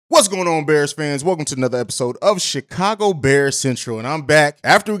What's going on, Bears fans? Welcome to another episode of Chicago Bears Central, and I'm back.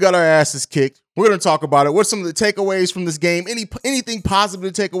 After we got our asses kicked, we're going to talk about it. What's some of the takeaways from this game? Anything positive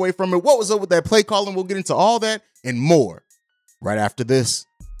to take away from it? What was up with that play calling? We'll get into all that and more right after this.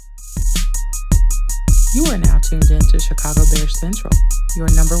 You are now tuned in to Chicago Bears Central, your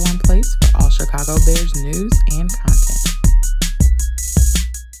number one place for all Chicago Bears news and content.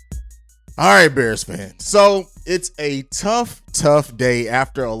 All right, Bears fans. So it's a tough day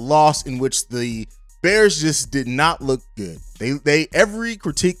after a loss in which the Bears just did not look good. They every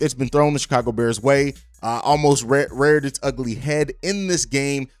critique that's been thrown the Chicago Bears way almost reared its ugly head in this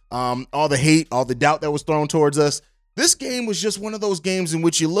game. All the hate, all the doubt that was thrown towards us. This game was just one of those games in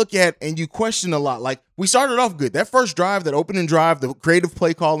which you look at and you question a lot. Like, we started off good. That first drive, that opening drive, the creative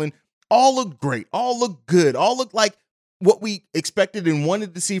play calling, all looked great, all looked good, all looked like what we expected and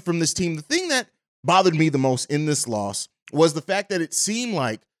wanted to see from this team. The thing that bothered me the most in this loss was the fact that it seemed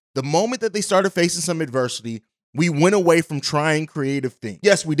like the moment that they started facing some adversity, we went away from trying creative things.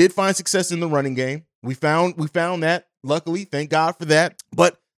 Yes, we did find success in the running game. We found that, luckily, thank God for that.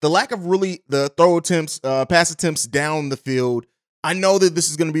 But the lack of really the throw attempts, pass attempts down the field, I know that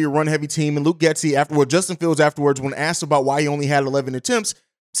this is going to be a run-heavy team, and Luke Getsy, Justin Fields afterwards, when asked about why he only had 11 attempts,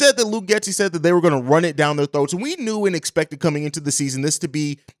 said that Luke Getsy said that they were going to run it down their throats. And we knew and expected coming into the season this to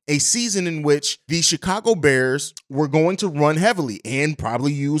be a season in which the Chicago Bears were going to run heavily and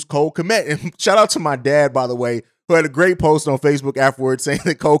probably use Cole Kmet. And shout out to my dad, by the way, who had a great post on Facebook afterwards saying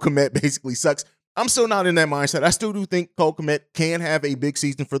that Cole Kmet basically sucks. I'm still not in that mindset. I still do think Cole Kmet can have a big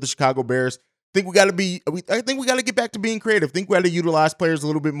season for the Chicago Bears. I think we got to get back to being creative. I think we got to utilize players a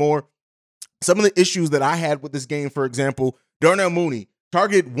little bit more. Some of the issues that I had with this game, for example, Darnell Mooney,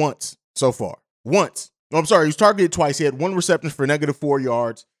 targeted once so far. Once. No, I'm sorry. He was targeted twice. He had one reception for -4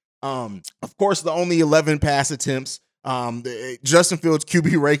 yards. Of course, the only 11 pass attempts. Justin Fields'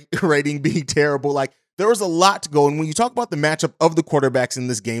 QB rating being terrible. Like, there was a lot to go. And when you talk about the matchup of the quarterbacks in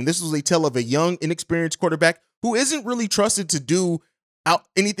this game, this was a tale of a young, inexperienced quarterback who isn't really trusted to do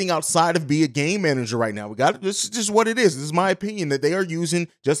anything outside of be a game manager right now. This is just what it is. This is my opinion that they are using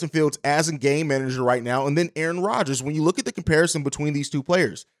Justin Fields as a game manager right now. And then Aaron Rodgers, when you look at the comparison between these two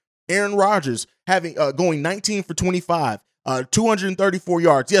players, Aaron Rodgers having going 19 for 25, 234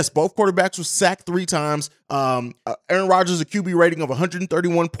 yards. Yes, both quarterbacks were sacked 3 times. Aaron Rodgers, a QB rating of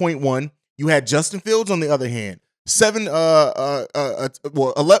 131.1. You had Justin Fields on the other hand, 7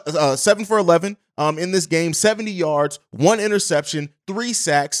 for 11 in this game, 70 yards, 1 interception, 3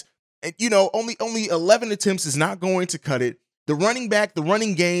 sacks. And, only 11 attempts is not going to cut it. The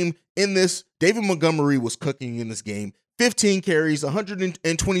running game in this, David Montgomery was cooking in this game. 15 carries,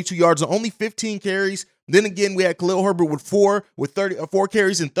 122 yards, only 15 carries. Then again, we had Khalil Herbert with 4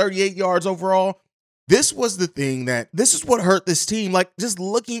 carries and 38 yards overall. This was the thing this is what hurt this team. Like, just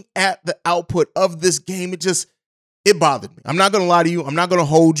looking at the output of this game, it bothered me. I'm not going to lie to you. I'm not going to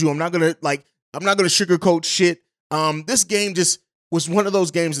hold you. I'm not going to sugarcoat shit. This game just was one of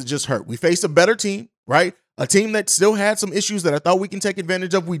those games that just hurt. We faced a better team, right? A team that still had some issues that I thought we can take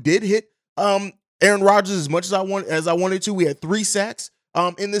advantage of. We did hit Aaron Rodgers as much as I wanted to. We had 3 sacks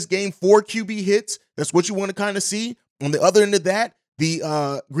in this game, 4 QB hits. That's what you want to kind of see. On the other end of that,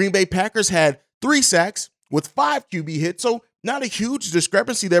 the Green Bay Packers had 3 sacks with 5 QB hits. So not a huge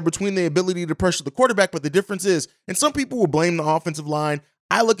discrepancy there between the ability to pressure the quarterback, but the difference is, and some people will blame the offensive line.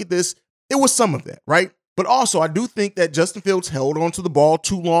 I look at this, it was some of that, right? But also, I do think that Justin Fields held onto the ball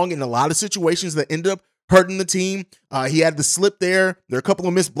too long in a lot of situations that ended up hurting the team. He had the slip there. There are a couple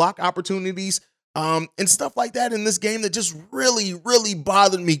of missed block opportunities and stuff like that in this game that just really, really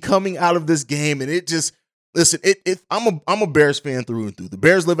bothered me coming out of this game. And it just, listen, I'm a Bears fan through and through. The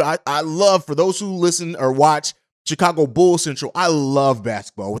Bears live. I love, for those who listen or watch Chicago Bulls Central, I love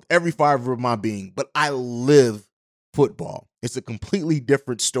basketball with every fiber of my being, but I live football. It's a completely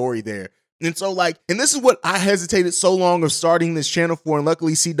different story there. And so, and this is what I hesitated so long of starting this channel for. And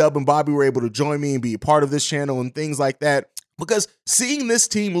luckily, C-Dub and Bobby were able to join me and be a part of this channel and things like that. Because seeing this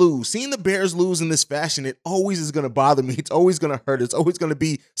team lose, seeing the Bears lose in this fashion, it always is going to bother me. It's always going to hurt. It's always going to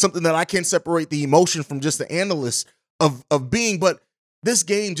be something that I can't separate the emotion from just the analyst of being. But this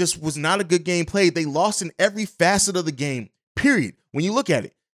game just was not a good game played. They lost in every facet of the game, period. When you look at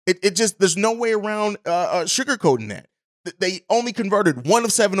it, it just, there's no way around sugarcoating that. They only converted 1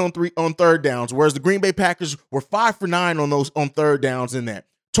 of 7 on third downs, whereas the Green Bay Packers were 5 for 9 on third downs in that.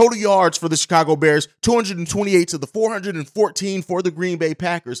 Total yards for the Chicago Bears, 228 to the 414 for the Green Bay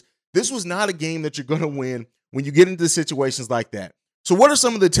Packers. This was not a game that you're going to win when you get into situations like that. So what are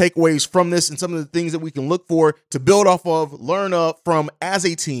some of the takeaways from this and some of the things that we can look for to build off of, learn from as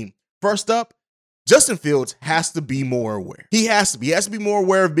a team? First up, Justin Fields has to be more aware. He has to be. He has to be more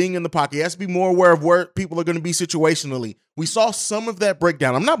aware of being in the pocket. He has to be more aware of where people are going to be situationally. We saw some of that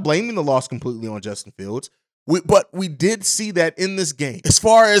breakdown. I'm not blaming the loss completely on Justin Fields, but we did see that in this game. As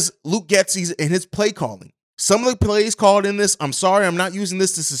far as Luke Getsy and his play calling, some of the plays called in this, I'm sorry, I'm not using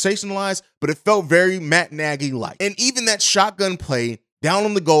this to sensationalize, but it felt very Matt Nagy-like. And even that shotgun play down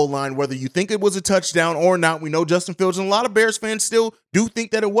on the goal line, whether you think it was a touchdown or not, we know Justin Fields and a lot of Bears fans still do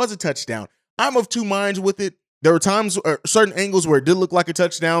think that it was a touchdown. I'm of two minds with it. There were times, certain angles where it did look like a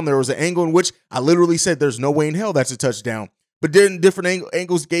touchdown. There was an angle in which I literally said, there's no way in hell that's a touchdown. But then different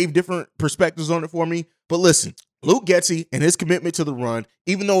angles gave different perspectives on it for me. But listen, Luke Getsy and his commitment to the run,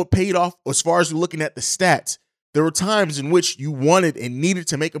 even though it paid off as far as you're looking at the stats, there were times in which you wanted and needed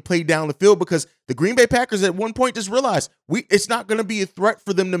to make a play down the field because the Green Bay Packers at one point just realized it's not going to be a threat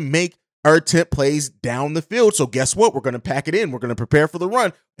for them to make or attempt plays down the field. So guess what? We're going to pack it in. We're going to prepare for the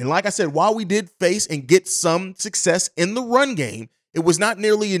run. And like I said, while we did face and get some success in the run game, it was not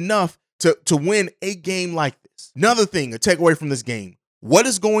nearly enough to win a game like this. Another thing, a takeaway from this game, what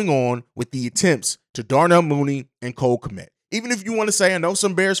is going on with the attempts to Darnell Mooney and Cole Kmet? Even if you want to say, I know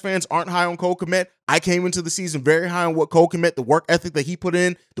some Bears fans aren't high on Cole Kmet. I came into the season very high on what Cole Kmet, the work ethic that he put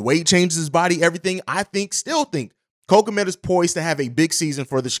in, the way he changes his body, everything. I still think Cole Kmet is poised to have a big season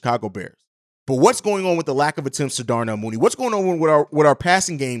for the Chicago Bears. But what's going on with the lack of attempts to Darnell Mooney? What's going on with our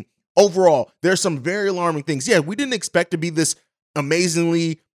passing game overall? There's some very alarming things. Yeah, we didn't expect to be this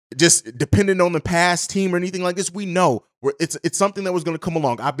amazingly just dependent on the pass team or anything like this. We know it's something that was going to come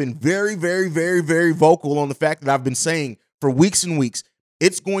along. I've been very, very, very, very vocal on the fact that I've been saying for weeks and weeks,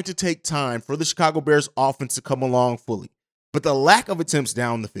 it's going to take time for the Chicago Bears offense to come along fully. But the lack of attempts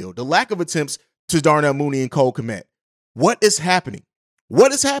down the field, the lack of attempts to Darnell Mooney and Cole Kmet, what is happening?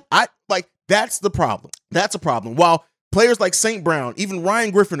 What is happening? That's the problem. That's a problem. While players like St. Brown, even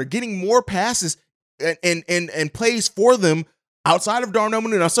Ryan Griffin are getting more passes and plays for them outside of Darnell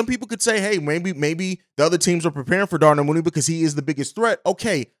Mooney. Now, some people could say, hey, maybe the other teams are preparing for Darnell Mooney because he is the biggest threat.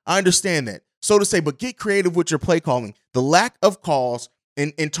 Okay, I understand that. So to say, but get creative with your play calling. The lack of calls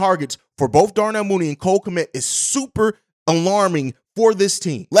and targets for both Darnell Mooney and Cole Kmet is super alarming for this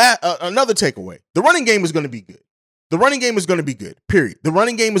team. Another takeaway, the running game is going to be good. The running game is going to be good, period. The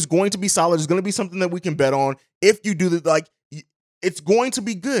running game is going to be solid. It's going to be something that we can bet on. If you do that, it's going to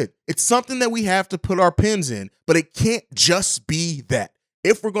be good. It's something that we have to put our pins in, but it can't just be that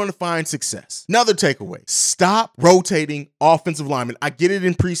if we're going to find success. Another takeaway, stop rotating offensive linemen. I get it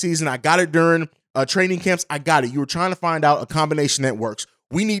in preseason. I got it during training camps. I got it. You were trying to find out a combination that works.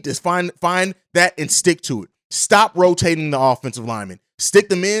 We need to find that and stick to it. Stop rotating the offensive linemen. Stick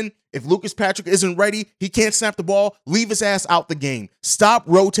them in. If Lucas Patrick isn't ready, he can't snap the ball, leave his ass out the game. Stop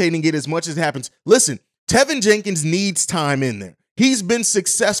rotating it as much as it happens. Listen, Tevin Jenkins needs time in there. He's been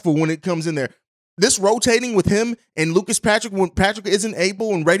successful when it comes in there. This rotating with him and Lucas Patrick when Patrick isn't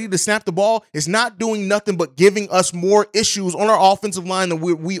able and ready to snap the ball is not doing nothing but giving us more issues on our offensive line than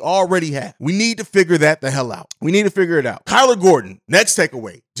we already have. We need to figure that the hell out. We need to figure it out. Kyler Gordon, next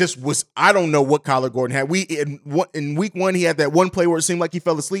takeaway, I don't know what Kyler Gordon had. In week one, he had that one play where it seemed like he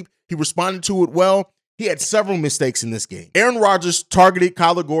fell asleep. He responded to it well. He had several mistakes in this game. Aaron Rodgers targeted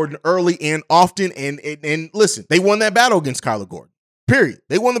Kyler Gordon early and often, and listen, they won that battle against Kyler Gordon. Period.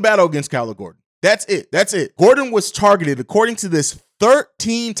 They won the battle against Kyler Gordon. That's it. Gordon was targeted, according to this,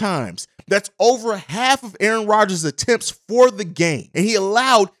 13 times. That's over half of Aaron Rodgers' attempts for the game. And he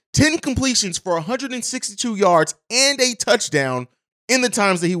allowed 10 completions for 162 yards and a touchdown in the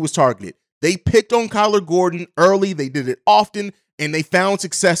times that he was targeted. They picked on Kyler Gordon early. They did it often, and they found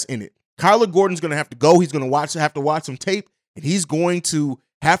success in it. Kyler Gordon's going to have to go. He's going to have to watch some tape, and he's going to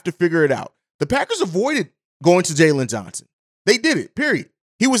have to figure it out. The Packers avoided going to Jalen Johnson. They did it, period.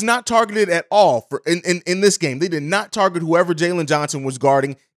 He was not targeted at all in this game. They did not target whoever Jalen Johnson was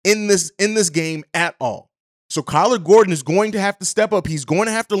guarding in this game at all. So Kyler Gordon is going to have to step up. He's going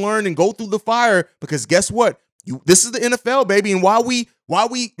to have to learn and go through the fire because guess what? This is the NFL, baby. And while we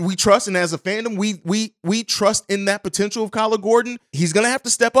trust, and as a fandom, we trust in that potential of Kyler Gordon, he's going to have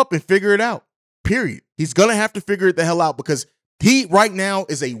to step up and figure it out, period. He's going to have to figure it the hell out because he right now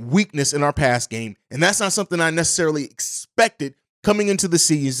is a weakness in our pass game. And that's not something I necessarily expected coming into the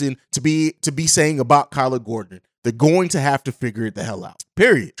season to be saying about Kyler Gordon. They're going to have to figure it the hell out,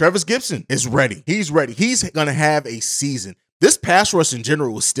 period. Travis Gibson is ready. He's ready. He's going to have a season. This pass rush in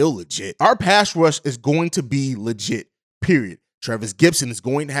general is still legit. Our pass rush is going to be legit, period. Travis Gibson is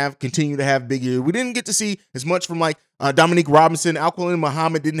going to continue to have big years. We didn't get to see as much from Dominique Robinson. Alquan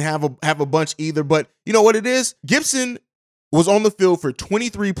Muhammad didn't have a bunch either, but you know what it is? Gibson was on the field for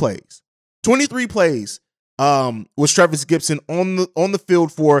 23 plays. 23 plays was Travis Gibson on the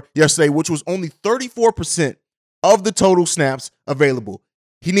field for yesterday, which was only 34% of the total snaps available.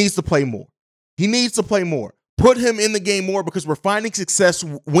 He needs to play more. He needs to play more. Put him in the game more because we're finding success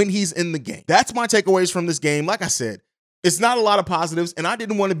when he's in the game. That's my takeaways from this game. Like I said, it's not a lot of positives, and I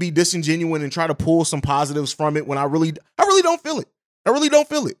didn't want to be disingenuous and try to pull some positives from it when I really don't feel it. I really don't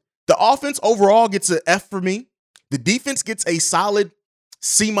feel it. The offense overall gets an F for me. The defense gets a solid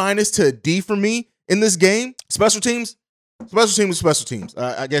C- to a D for me in this game. Special teams.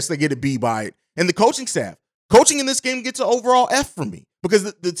 I guess they get a B by it. And the coaching staff. Coaching in this game gets an overall F for me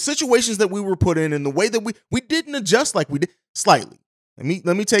because the situations that we were put in and the way that we didn't adjust like we did slightly.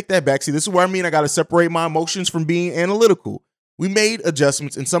 Let me take that back. See, this is where I got to separate my emotions from being analytical. We made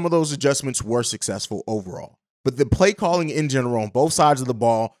adjustments, and some of those adjustments were successful overall. But the play calling in general on both sides of the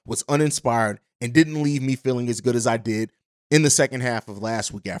ball was uninspired and didn't leave me feeling as good as I did in the second half of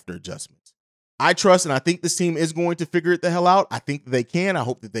last week after adjustments. I trust and I think this team is going to figure it the hell out. I think that they can. I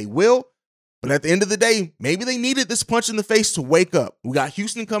hope that they will. But at the end of the day, maybe they needed this punch in the face to wake up. We got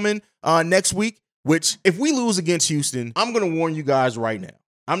Houston coming next week, which if we lose against Houston, I'm going to warn you guys right now.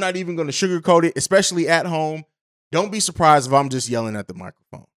 I'm not even going to sugarcoat it, especially at home. Don't be surprised if I'm just yelling at the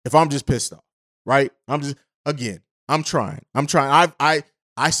microphone, if I'm just pissed off, right? I'm trying.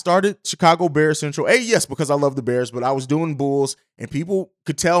 I started Chicago Bears Central. Yes, because I love the Bears, but I was doing Bulls, and people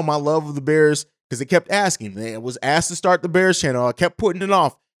could tell my love of the Bears because they kept asking. They was asked to start the Bears channel. I kept putting it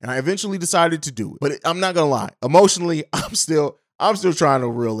off, and I eventually decided to do it. But I'm not gonna lie, emotionally, I'm still trying to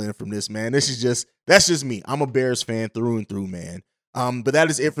reel in from this, man. That's just me. I'm a Bears fan through and through, man. But that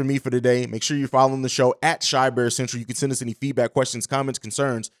is it for me for today. Make sure you're following the show at Chi Bears Central. You can send us any feedback, questions, comments,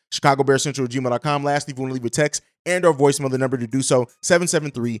 concerns, ChicagoBearsCentral@gmail.com. Lastly, if you want to leave a text and or voicemail, the number to do so,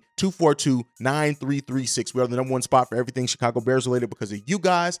 773-242-9336. We are the number one spot for everything Chicago Bears related because of you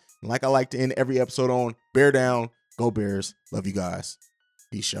guys. And like I like to end every episode on, bear down, go Bears. Love you guys.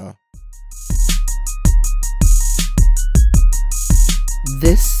 Peace, y'all.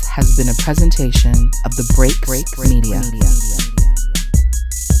 This has been a presentation of the Break Media.